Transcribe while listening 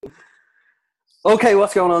Okay,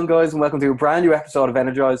 what's going on, guys, and welcome to a brand new episode of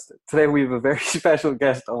Energized. Today we have a very special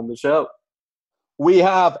guest on the show. We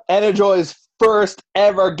have Energize's first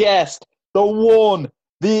ever guest, the one,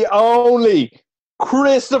 the only,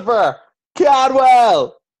 Christopher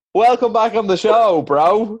Cadwell. Welcome back on the show,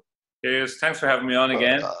 bro. Cheers. Thanks for having me on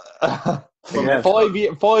again. Again.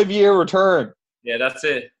 5 year return. Yeah, that's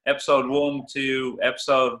it. Episode 1 to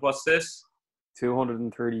episode, what's this?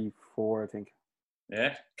 234, I think.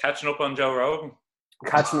 Yeah, catching up on Joe Rogan.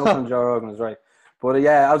 Catching up on Joe Rogan is right. But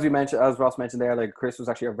yeah, as Ross mentioned there, like Chris was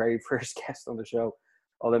actually our very first guest on the show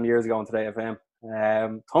all them years ago on Today FM.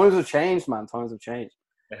 Times have changed, man. Times have changed.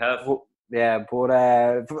 They have. But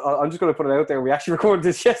I'm just going to put it out there. We actually recorded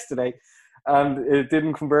this yesterday, and it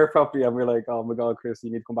didn't convert properly. And we're like, oh my God, Chris,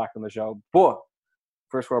 you need to come back on the show. But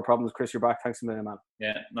first world problems, Chris, you're back. Thanks a million, man.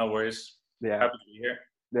 Yeah, no worries. Yeah. Happy to be here.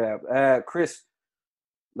 Yeah. Chris,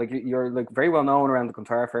 like you're like very well known around the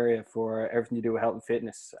Clontarf area for everything you do with health and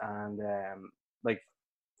fitness. And like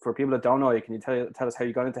for people that don't know you, can you tell us how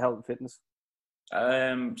you got into health and fitness?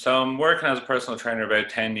 So I'm working as a personal trainer about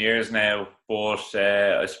 10 years now, but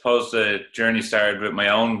I suppose the journey started with my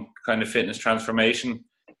own kind of fitness transformation.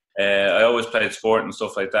 I always played sport and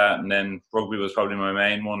stuff like that, and then rugby was probably my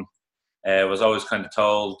main one. I was always kind of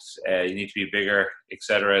told you need to be bigger,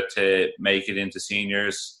 etc., to make it into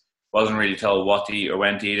seniors. Wasn't really told what to eat or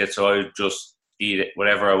when to eat it, so I would just eat it,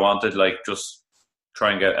 whatever I wanted, like just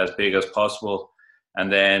try and get as big as possible. And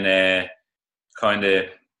then I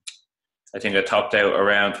think I topped out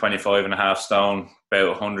around 25 and a half stone,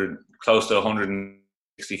 about 100, close to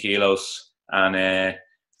 160 kilos, and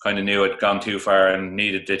kind of knew I'd gone too far and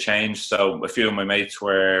needed to change. So a few of my mates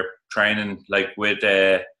were training like with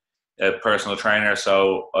a personal trainer,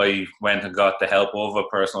 so I went and got the help of a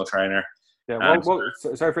personal trainer. Yeah.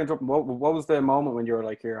 Sorry for interrupting. What was the moment when you were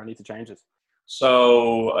like, here, I need to change this?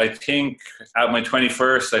 So I think at my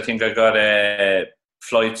 21st, I think I got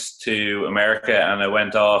flights to America, and I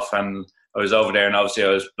went off and I was over there, and obviously I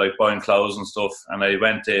was like buying clothes and stuff, and I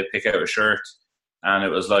went to pick out a shirt, and it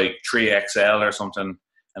was like 3XL or something,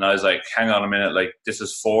 and I was like, hang on a minute, like this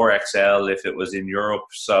is 4XL if it was in Europe.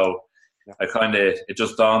 So it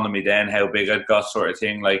just dawned on me then how big I'd got, sort of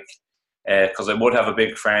thing, like because I would have a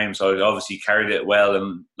big frame, so I obviously carried it well,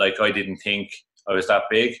 and like I didn't think I was that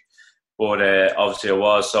big, but obviously I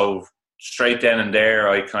was. So straight then and there,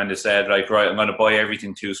 I kind of said, like, right, I'm going to buy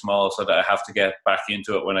everything too small so that I have to get back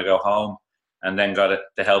into it when I go home, and then got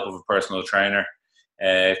the help of a personal trainer.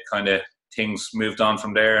 Kind of things moved on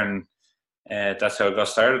from there, and that's how it got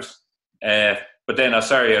started. But then,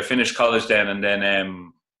 I finished college then, and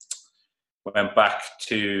then went back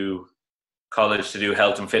to college to do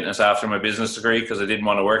health and fitness after my business degree because I didn't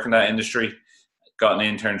want to work in that industry. Got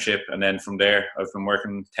an internship, and then from there, I've been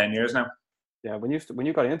working 10 years now. Yeah, when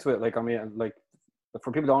you got into it, like, I mean, like,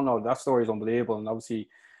 for people who don't know, that story is unbelievable, and obviously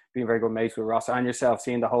being very good mates with Ross and yourself,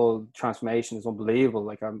 seeing the whole transformation is unbelievable.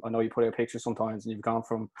 Like, I know you put out pictures sometimes, and you've gone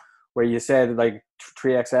from where you said like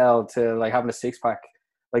 3XL to like having a six pack.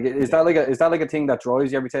 Like, is that like a thing that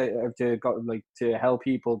drives you every time to help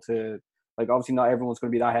people to, like, obviously not everyone's going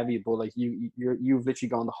to be that heavy, but like you've literally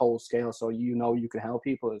gone the whole scale, so you know you can help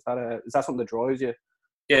people. Is that something that drives you?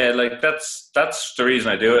 Yeah, like that's the reason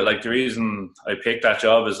I do it. Like the reason I picked that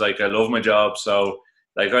job is like I love my job. So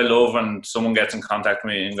like I love when someone gets in contact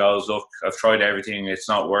with me and goes, look, I've tried everything, it's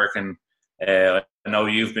not working. I know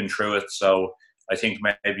you've been through it, so I think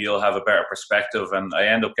maybe you'll have a better perspective. And I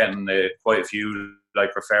end up getting quite a few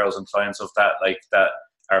like referrals and clients of that, like that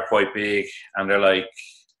are quite big, and they're like,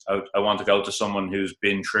 I want to go to someone who's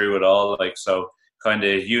been through it all. Like, so kind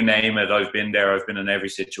of you name it, I've been there. I've been in every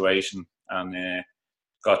situation, and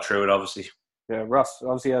got through it, obviously. Yeah, Ross,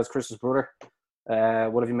 obviously as Chris's brother,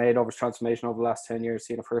 what have you made of his transformation over the last 10 years,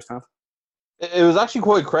 seeing it firsthand? It was actually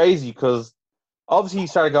quite crazy because obviously he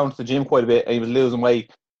started going to the gym quite a bit and he was losing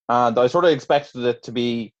weight. And I sort of expected it to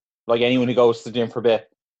be like anyone who goes to the gym for a bit.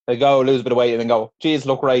 They go, lose a bit of weight, and then go, geez,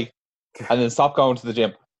 look great, and then stop going to the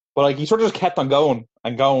gym. But like he sort of just kept on going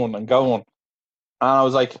and going and going. And I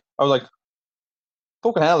was like,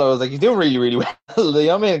 fucking hell, I was like, he's doing really, really well. You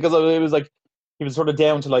know what I mean? Because it was like, he was sort of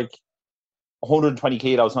down to like 120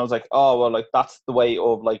 kilos. And I was like, oh, well, like that's the weight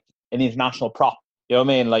of like an international prop. You know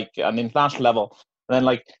what I mean? Like an international level. And then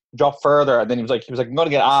like drop further. And then he was like, I'm going to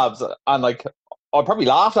get abs. And like, I probably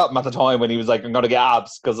laughed at him at the time when he was like, I'm going to get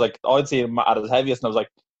abs. Because like I'd see him at his heaviest and I was like,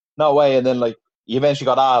 no way. And then like, he eventually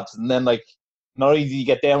got abs. And then like, not only did he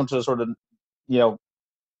get down to sort of, you know,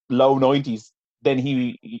 low 90s, then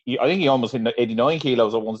he I think he almost hit 89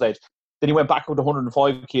 kilos at one stage. Then he went back up to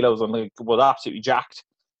 105 kilos and like was absolutely jacked.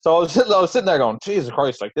 So I was sitting there going, Jesus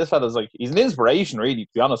Christ, like this fella's like, he's an inspiration, really,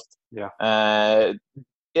 to be honest. Yeah.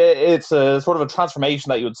 It's a sort of a transformation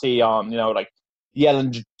that you would see on, like the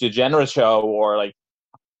Ellen DeGeneres show, or like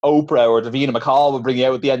Oprah or Davina McCall would bring you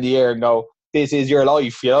out at the end of the year and go, this is your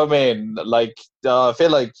life, you know what I mean? Like, I feel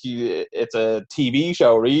like it's a TV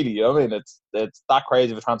show, really, you know what I mean? It's that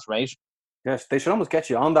crazy of a transformation. Yes, they should almost get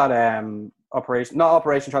you on that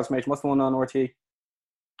Operation Transformation. What's the one on RT?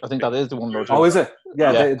 I think that is the one. Oh, is it?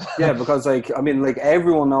 Yeah, because like, I mean, like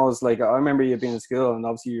everyone knows, like I remember you being in school and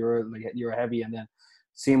obviously you were heavy, and then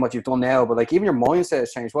seeing what you've done now, but like even your mindset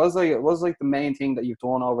has changed. What was like the main thing that you've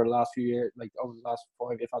done over the last few years, like over the last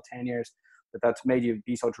 5, if not 10 years, that's made you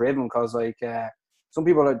be so driven? Because like some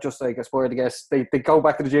people are just like aspire to guess they go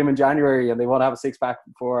back to the gym in January and they want to have a six-pack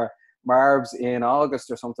before Marbs in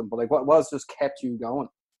August or something, but like what was just kept you going?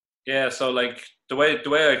 Yeah, so like the way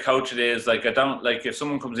I coach it is like, I don't, like if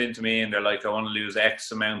someone comes into me and they're like, I want to lose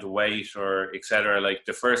X amount of weight or etc., like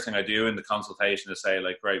the first thing I do in the consultation is say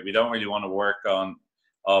like, right, we don't really want to work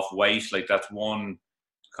off weight, like that's one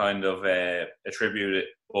kind of attribute it,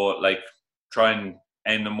 but like try and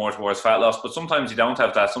aim them more towards fat loss. But sometimes you don't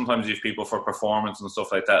have that. Sometimes you have people for performance and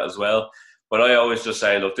stuff like that as well. But I always just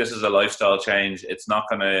say, look, this is a lifestyle change. It's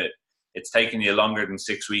taking you longer than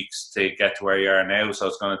 6 weeks to get to where you are now, so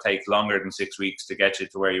it's going to take longer than 6 weeks to get you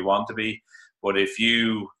to where you want to be. But if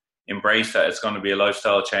you embrace that, it's going to be a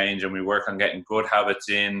lifestyle change, and we work on getting good habits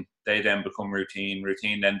in. They then become routine.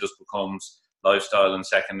 Routine then just becomes lifestyle and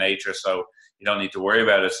second nature, so you don't need to worry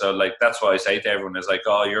about it. So like that's why I say to everyone is like,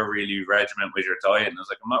 oh, you're really regiment with your diet. And I was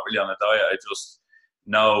like, I'm not really on a diet. I just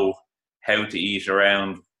know how to eat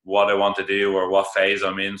around what I want to do or what phase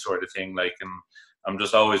I'm in, sort of thing. Like, and I'm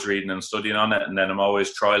just always reading and studying on it, and then I'm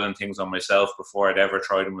always trialing things on myself before I'd ever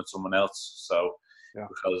try them with someone else. So,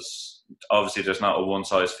 because obviously there's not a one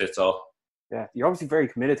size fits all. Yeah, you're obviously very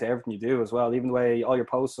committed to everything you do as well. Even the way all your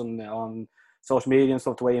posts on social media and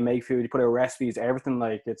stuff, the way you make food, you put out recipes, everything.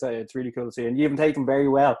 Like it's really cool to see, and you even take them very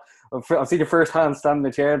well. I've seen your first hand stand in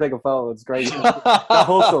the chair and take a photo. It's great. That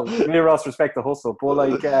hustle, me and Ross respect the hustle. But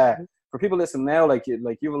like for people listening now, like you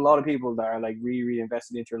have a lot of people that are like really, really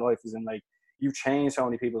invested into your life, as in like you've changed so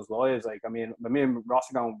many people's lives. Like, I mean, me and Ross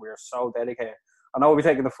are going, we're so dedicated. I know we're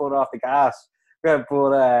taking the foot off the gas, but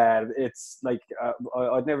it's like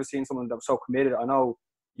I'd never seen someone that was so committed. I know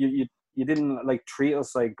you didn't like treat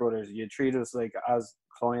us like brothers. You treated us like as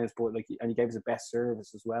clients, but like, and you gave us the best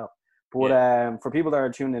service as well. But for people that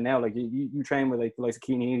are tuning in now, like you train with like the likes of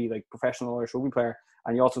Keane Eady, like professional Irish rugby player,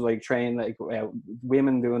 and you also like train like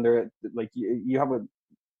women doing their like you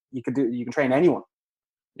can train anyone.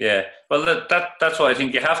 Yeah, well, that's why I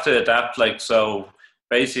think you have to adapt. Like, so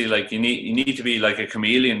basically, like you need to be like a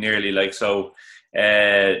chameleon, nearly. Like, so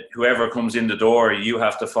whoever comes in the door, you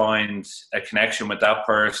have to find a connection with that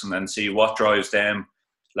person and see what drives them.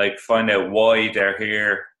 Like, find out why they're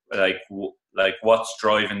here. Like what's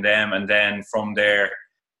driving them, and then from there,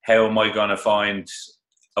 how am I going to find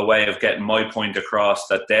a way of getting my point across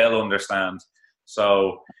that they'll understand?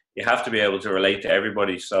 So you have to be able to relate to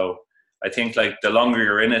everybody. So I think like the longer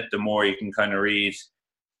you're in it, the more you can kind of read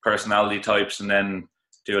personality types and then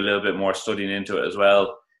do a little bit more studying into it as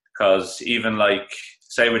well. Because even like,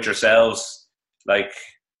 say with yourselves, like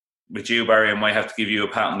with you, Barry, I might have to give you a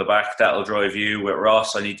pat on the back. That'll drive you. With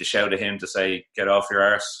Ross, I need to shout at him to say, get off your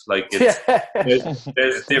arse. Like there's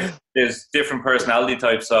different personality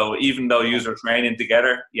types. So even though you were training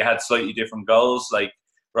together, you had slightly different goals. Like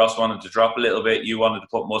Ross wanted to drop a little bit. You wanted to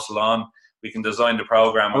put muscle on. We can design the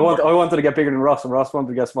program. I wanted to get bigger than Ross, and Ross wanted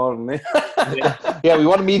to get smaller than me. Yeah, we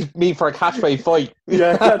want to meet for a catchweight fight.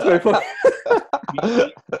 Yeah, catchweight fight.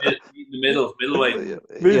 Meet in the middleweight.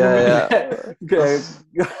 Yeah. Okay.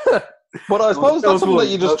 But I suppose that's something that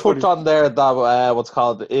you just touched on there. That what's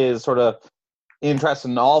called is sort of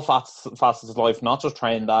interesting in all facets of life, not just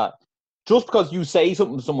training. That just because you say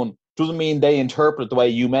something to someone doesn't mean they interpret it the way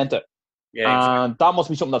you meant it. Yeah, exactly. And that must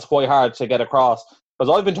be something that's quite hard to get across.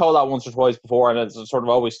 Because I've been told that once or twice before, and it's sort of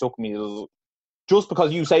always stuck with me. Just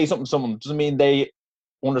because you say something to someone doesn't mean they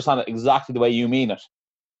understand it exactly the way you mean it.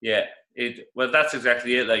 Yeah, well, that's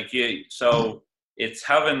exactly it. Like, so it's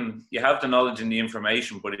you have the knowledge and the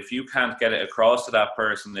information, but if you can't get it across to that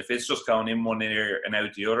person, if it's just going in one ear and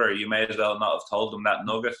out the other, you may as well not have told them that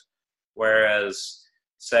nugget. Whereas,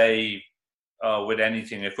 say, with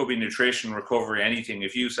anything, it could be nutrition, recovery, anything.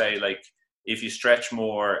 If you say, like, if you stretch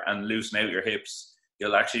more and loosen out your hips,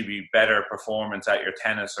 you'll actually be better performance at your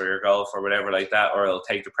tennis or your golf or whatever like that, or it'll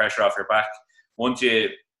take the pressure off your back. Once you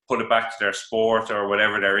put it back to their sport or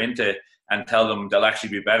whatever they're into and tell them they'll actually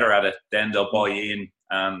be better at it, then they'll buy in,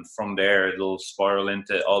 and from there it'll spiral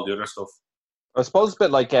into all the other stuff. I suppose it's a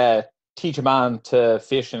bit like teach a man to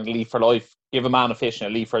fish and leave for life, give a man a fish and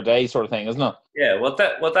a leave for a day sort of thing, isn't it? Yeah,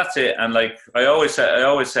 that's it. And like I always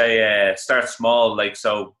say, start small. Like,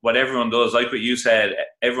 so what everyone does, like what you said,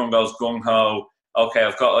 everyone goes gung ho. Okay,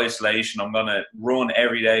 I've got isolation. I'm gonna run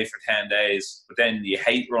every day for 10 days, but then you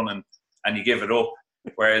hate running and you give it up.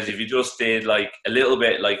 Whereas if you just did like a little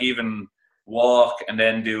bit, like even walk and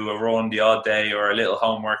then do a run the odd day or a little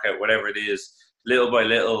home workout, whatever it is, little by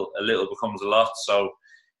little, a little becomes a lot. So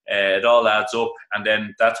it all adds up, and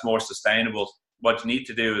then that's more sustainable. What you need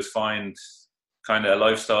to do is find kind of a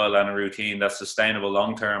lifestyle and a routine that's sustainable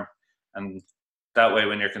long term, and that way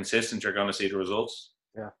when you're consistent you're going to see the results.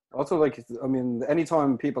 Yeah. Also, like, I mean,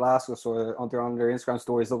 anytime people ask us or on their Instagram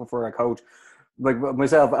stories looking for a coach, like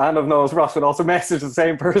myself and I've noticed Ross would also message the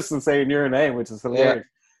same person saying your name, which is hilarious.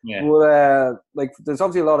 Yeah. But like, there's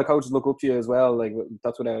obviously a lot of coaches look up to you as well, like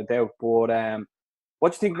that's without a doubt. But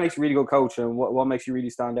what do you think makes you a really good coach, and what makes you really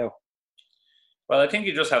stand out? Well, I think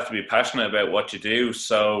you just have to be passionate about what you do.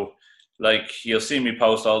 So, like, you'll see me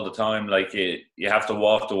post all the time. Like, you have to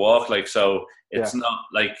walk the walk. Like, so it's not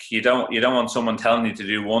like you don't want someone telling you to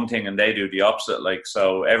do one thing and they do the opposite. Like,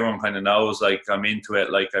 so everyone kind of knows. Like, I'm into it.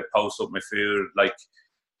 Like, I post up my food. Like,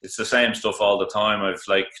 it's the same stuff all the time.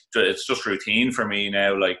 It's just routine for me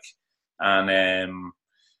now. Like, and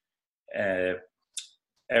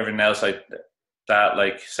everything else like that.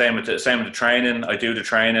 Like, same with the training. I do the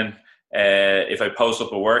training. If I post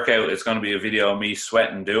up a workout, it's going to be a video of me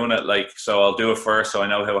sweating doing it. Like, so I'll do it first, so I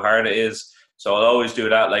know how hard it is. So I'll always do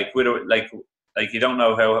that. Like, like you don't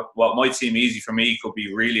know what might seem easy for me could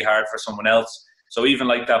be really hard for someone else. So even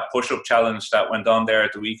like that push-up challenge that went on there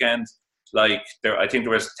at the weekend, like I think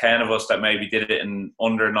there was 10 of us that maybe did it in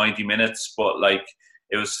under 90 minutes. But like,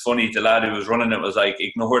 it was funny. The lad who was running it was like,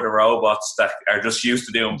 ignore the robots that are just used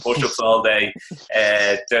to doing push-ups all day.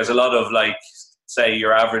 There's a lot of like, say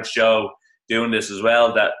your average Joe doing this as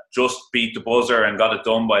well that just beat the buzzer and got it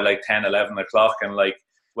done by like 10, 11 o'clock, and like,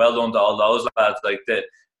 well done to all those lads. Like,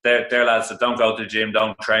 they're lads that don't go to the gym,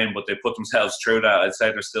 don't train, but they put themselves through that. I'd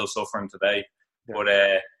say they're still suffering today. Yeah. But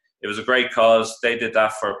it was a great cause. They did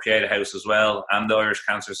that for Pieta House as well and the Irish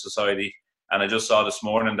Cancer Society, and I just saw this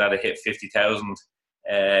morning that it hit 50,000,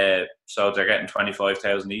 so they're getting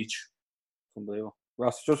 25,000 each. Unbelievable.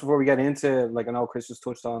 Ross, just before we get into, like, I know Chris just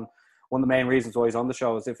touched on one of the main reasons why he's on the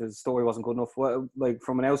show is if his story wasn't good enough. What, like,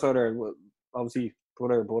 from an outsider, obviously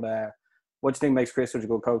brother, but what do you think makes Chris such a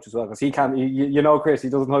good coach as well? Because he can't, you know, Chris, he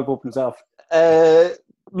doesn't hype up himself.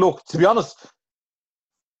 Look, to be honest,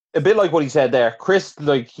 a bit like what he said there, Chris,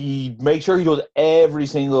 like, he makes sure he does every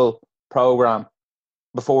single program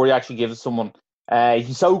before he actually gives it to someone.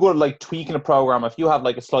 He's so good at like tweaking a program. If you have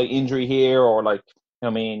like a slight injury here, or like, you know,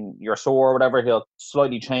 I mean, you're sore or whatever, he'll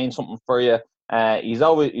slightly change something for you. He's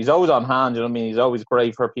always on hand. You know what I mean? He's always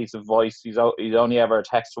great for a piece of advice. He's only ever a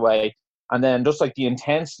text away. And then just like the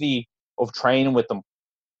intensity of training with them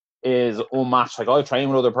is unmatched. Like, I've trained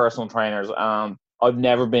with other personal trainers, and I've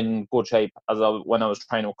never been in good shape when I was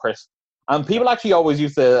training with Chris. And people actually always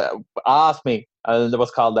used to ask me, and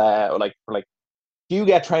what's called like, do you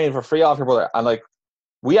get training for free off your brother? And like,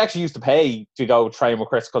 we actually used to pay to go train with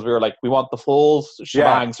Chris because we were like, we want the full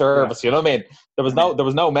shebang service. You know what I mean? There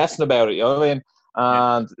was no messing about it. You know what I mean?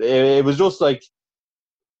 And it was just like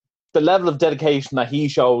the level of dedication that he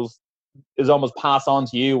shows is almost passed on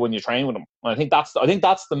to you when you train with him. And I think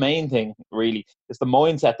that's the main thing, really. It's the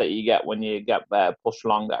mindset that you get when you get pushed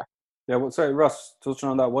along there. Yeah. Well, sorry, Russ, touching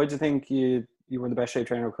on that, why do you think you were in the best shape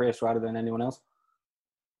trainer with Chris rather than anyone else?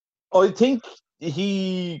 I think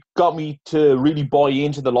he got me to really buy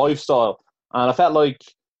into the lifestyle, and I felt like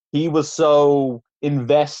he was so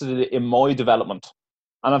invested in my development.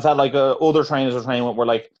 And I felt like other trainers were training with were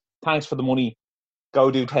like, thanks for the money, go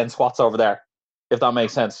do 10 squats over there, if that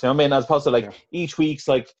makes sense. You know what I mean? As opposed to like each week's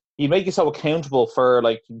like, he'd make you so accountable for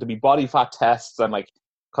like to be body fat tests, and like,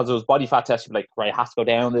 because it was body fat tests, you'd be like, right, I have to go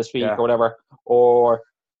down this week or whatever. Or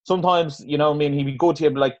sometimes, you know what I mean, he'd be good to you,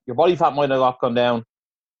 but like, your body fat might have not gone down,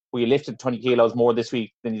 but you lifted 20 kilos more this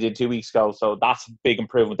week than you did 2 weeks ago. So that's a big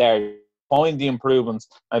improvement there. Find the improvements.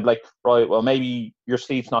 I'd be like, right, well, maybe your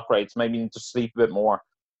sleep's not great, so maybe you need to sleep a bit more.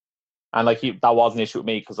 And like, that was an issue with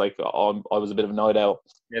me because like I was a bit of a night owl.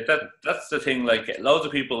 Yeah, that's the thing. Like, loads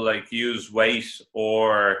of people like use weight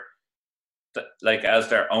or like as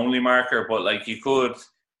their only marker, but like you could,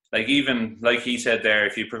 like, even like he said there,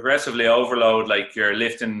 if you progressively overload, like you're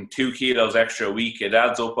lifting 2 kilos extra a week, it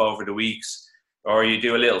adds up over the weeks. Or you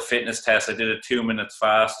do a little fitness test. I did it 2 minutes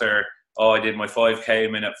faster. Oh, I did my 5K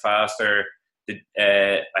a minute faster.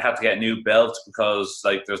 I had to get a new belt because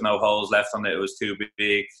like there's no holes left on it. It was too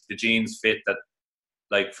big. The jeans fit that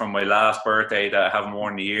like from my last birthday that I haven't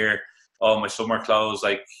worn in a year, all my summer clothes.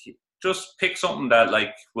 Like, just pick something that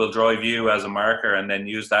like will drive you as a marker, and then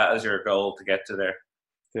use that as your goal to get to there.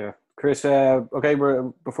 Yeah, Chris. Okay,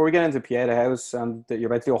 before we get into Pieta House and that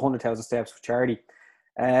you're about to do 100,000 steps for charity.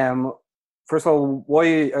 First of all,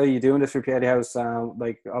 why are you doing this for Pieta House?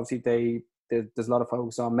 Like, obviously, there's a lot of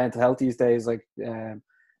focus on mental health these days. Like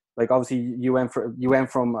obviously, you went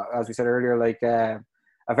from, as we said earlier, like a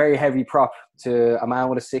very heavy prop to a man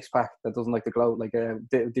with a six pack that doesn't like the glow. Like,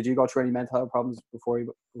 did you go through any mental health problems before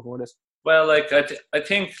this? Well, like I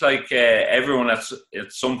think like everyone at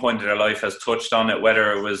some point in their life has touched on it,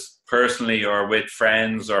 whether it was personally or with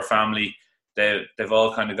friends or family. They've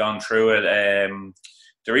all kind of gone through it.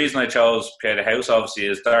 The reason I chose Pieta House, obviously,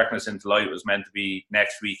 is Darkness into Light was meant to be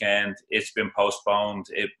next weekend. It's been postponed.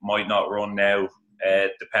 It might not run now,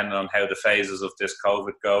 depending on how the phases of this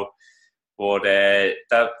COVID go. But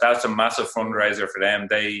that's a massive fundraiser for them.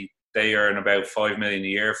 They earn about 5 million a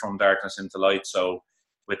year from Darkness into Light. So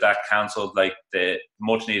with that cancelled, like the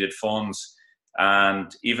much needed funds,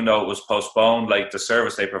 and even though it was postponed, like the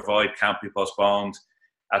service they provide can't be postponed.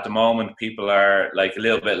 At the moment, people are like a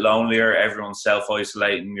little bit lonelier. Everyone's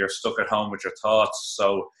self-isolating. You're stuck at home with your thoughts.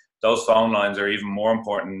 So those phone lines are even more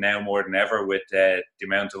important now more than ever with the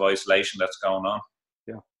amount of isolation that's going on.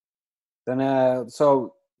 Yeah. Then,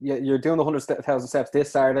 so you're doing the 100,000 steps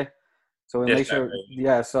this Saturday. So we'll make sure. Saturday.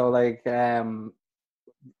 Yeah. So like, are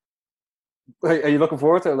you looking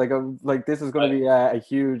forward to it? Like this is going to be a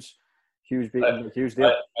huge deal.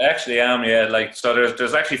 I actually am, yeah. Like, so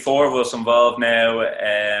there's actually 4 of us involved now.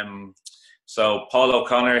 So Paul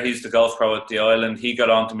O'Connor, he's the golf pro at the island. He got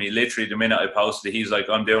on to me literally the minute I posted it. He's like,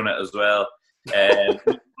 I'm doing it as well. One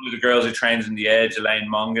of the girls who trains in the Edge, Elaine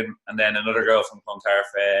Mongan, and then another girl from Clontarf,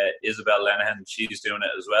 Isabel Lenehan, she's doing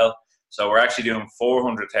it as well. So we're actually doing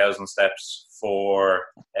 400,000 steps for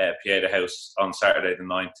Pieta House on Saturday the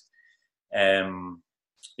 9th. I'm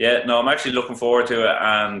actually looking forward to it,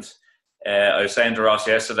 and I was saying to Ross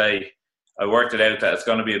yesterday, I worked it out that it's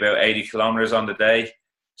going to be about 80 kilometres on the day.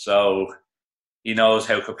 So he knows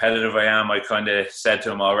how competitive I am. I kind of said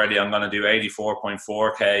to him already, I'm going to do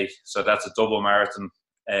 84.4k. So that's a double marathon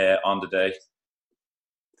on the day.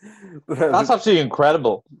 That's absolutely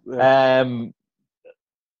incredible.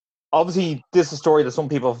 Obviously, this is a story that some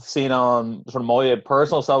people have seen on sort of my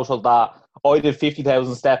personal social, that I did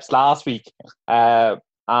 50,000 steps last week.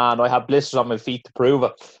 And I had blisters on my feet to prove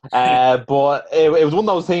it. But it was one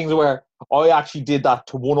of those things where I actually did that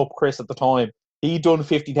to one-up Chris at the time. He'd done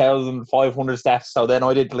 50,500 steps, so then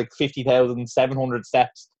I did like 50,700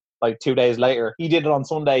 steps like 2 days later. He did it on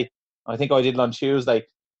Sunday. I think I did it on Tuesday.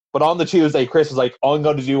 But on the Tuesday, Chris was like, I'm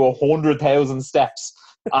going to do 100,000 steps.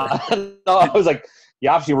 And I was like, you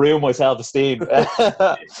absolutely ruined my self-esteem.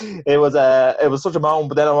 It was such a moment.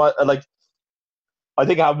 But then I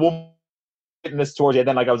think I had one witness towards you, and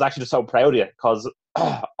then like I was actually just so proud of you, because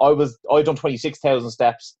I'd done 26,000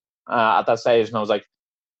 steps at that stage, and I was like,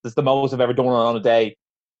 this is the most I've ever done on a day.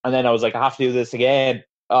 And then I was like, I have to do this again.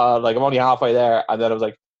 Like, I'm only halfway there, and then I was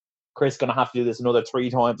like, Chris gonna have to do this another 3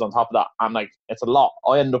 times on top of that. I'm like, it's a lot.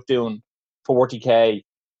 I ended up doing 40k,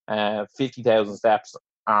 50,000 steps,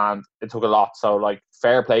 and it took a lot. So like,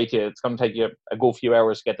 fair play to you. It's gonna take you a good few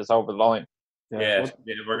hours to get this over the line. Yeah,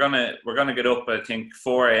 we're gonna get up, I think,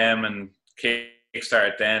 4 a.m. and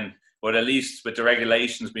kickstart then, but at least with the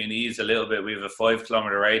regulations being eased a little bit, we have a 5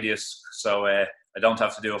 kilometre radius, so I don't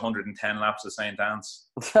have to do 110 laps of St. Anne's.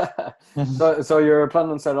 so you're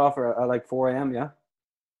planning on set off at like 4 a.m.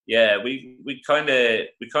 Yeah, we kind of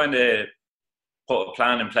put a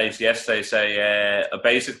plan in place yesterday, say a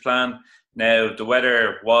basic plan. Now the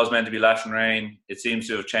weather was meant to be lashing rain. It seems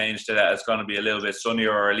to have changed to that it's going to be a little bit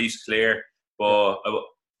sunnier, or at least clear, but I will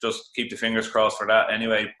just keep the fingers crossed for that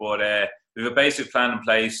anyway. But we have a basic plan in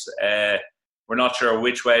place. We're not sure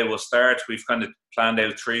which way we'll start. We've kind of planned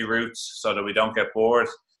out 3 routes so that we don't get bored,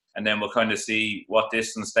 and then we'll kind of see what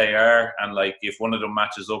distance they are, and like if one of them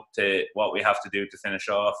matches up to what we have to do to finish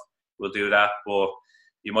off, we'll do that. But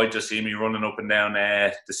you might just see me running up and down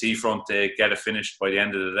the seafront to get it finished by the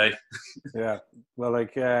end of the day. Yeah, well,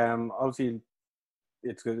 like obviously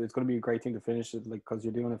it's going to be a great thing to finish it, like, because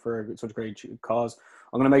you're doing it for such a great cause.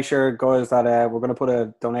 I'm going to make sure, guys, that we're going to put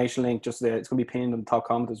a donation link. It's going to be pinned in the top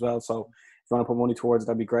comment as well. So if you want to put money towards it,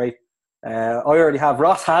 that'd be great. I already have.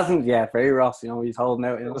 Ross hasn't yet. Very Ross, he's holding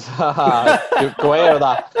out. Go out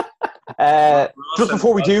of that. Just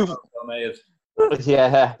before we do,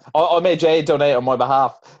 I made Jay donate on my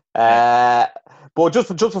behalf. But just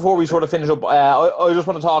before we sort of finish up, I just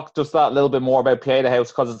want to talk just that little bit more about Pieta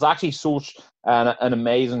House, because it's actually such an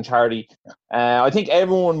amazing charity. I think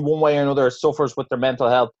everyone, one way or another, suffers with their mental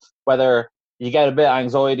health, whether you get a bit of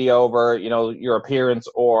anxiety over, your appearance,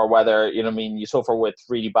 or whether, you suffer with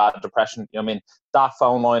really bad depression. That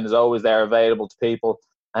phone line is always there available to people.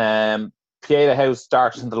 Pieta House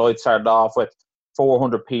Darkest and Delights started off with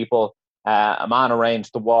 400 people. A man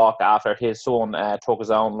arranged to walk after his son took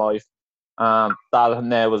his own life. That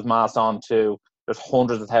now was massed on to there's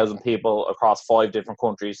hundreds of thousands of people across 5 different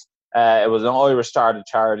countries. It was an Irish started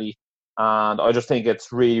charity, and I just think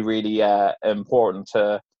it's really, really important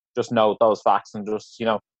to just note those facts and just,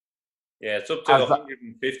 Yeah, it's up to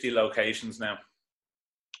 150 locations now.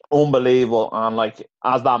 Unbelievable. And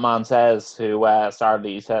as that man says, who started,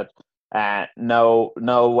 he said, no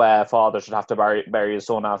father should have to bury his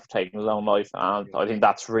son after taking his own life. And I think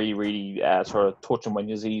that's really, really sort of touching when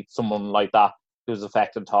you see someone like that who's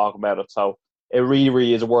affected talk about it. So it really,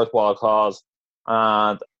 really is a worthwhile cause.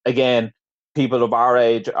 And again, people of our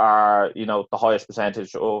age are, the highest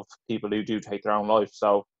percentage of people who do take their own life.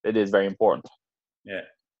 So it is very important. Yeah.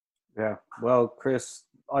 Yeah. Well, Chris,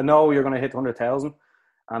 I know you're going to hit 100,000.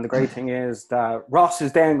 And the great thing is that Ross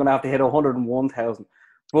is then going to have to hit 101,000.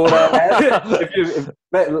 But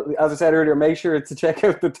as I said earlier, make sure to check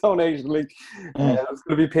out the donation link. It's going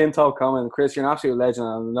to be pinned top comment. Chris, you're an absolute legend.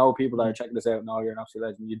 And I know people that are checking this out now, you're an absolute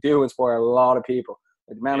legend. You do inspire a lot of people.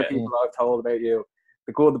 The amount of people I've told about you,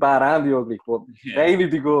 the good, the bad, and the ugly. But mainly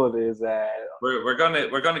the good is. We're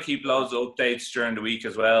gonna keep loads of updates during the week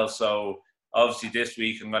as well. So obviously this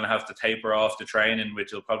week I'm gonna have to taper off the training,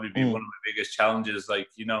 which will probably be one of my biggest challenges. Like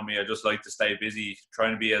me, I just like to stay busy,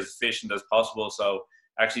 trying to be as efficient as possible. So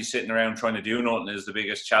actually sitting around trying to do nothing is the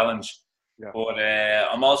biggest challenge. Yeah. But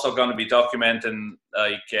I'm also going to be documenting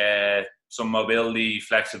some mobility,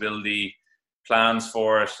 flexibility plans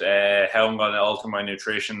for it, how I'm going to alter my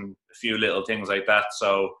nutrition, a few little things like that.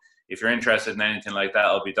 So if you're interested in anything like that,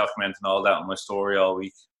 I'll be documenting all that on my story all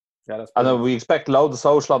week. Yeah, and then we expect loads of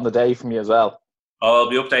social on the day from you as well. I'll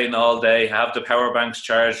be updating all day, have the power banks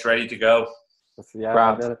charged, ready to go.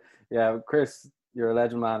 Yeah, Chris, you're a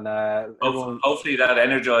legend, man. Hopefully that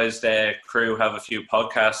energized crew have a few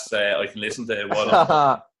podcasts I can listen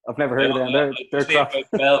to. I've never heard of them. They're about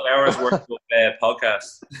 12 hours worth of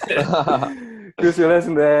podcasts. Chris, you're a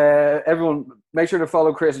legend. Everyone, make sure to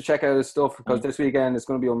follow Chris and check out his stuff, because this weekend it's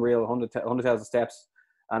going to be unreal, 100,000 steps.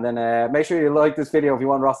 And then make sure you like this video if you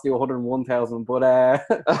want Ross to do 101,000. But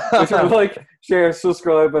make sure to like, share,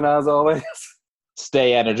 subscribe, and as always,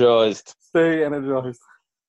 stay energized. Stay energized.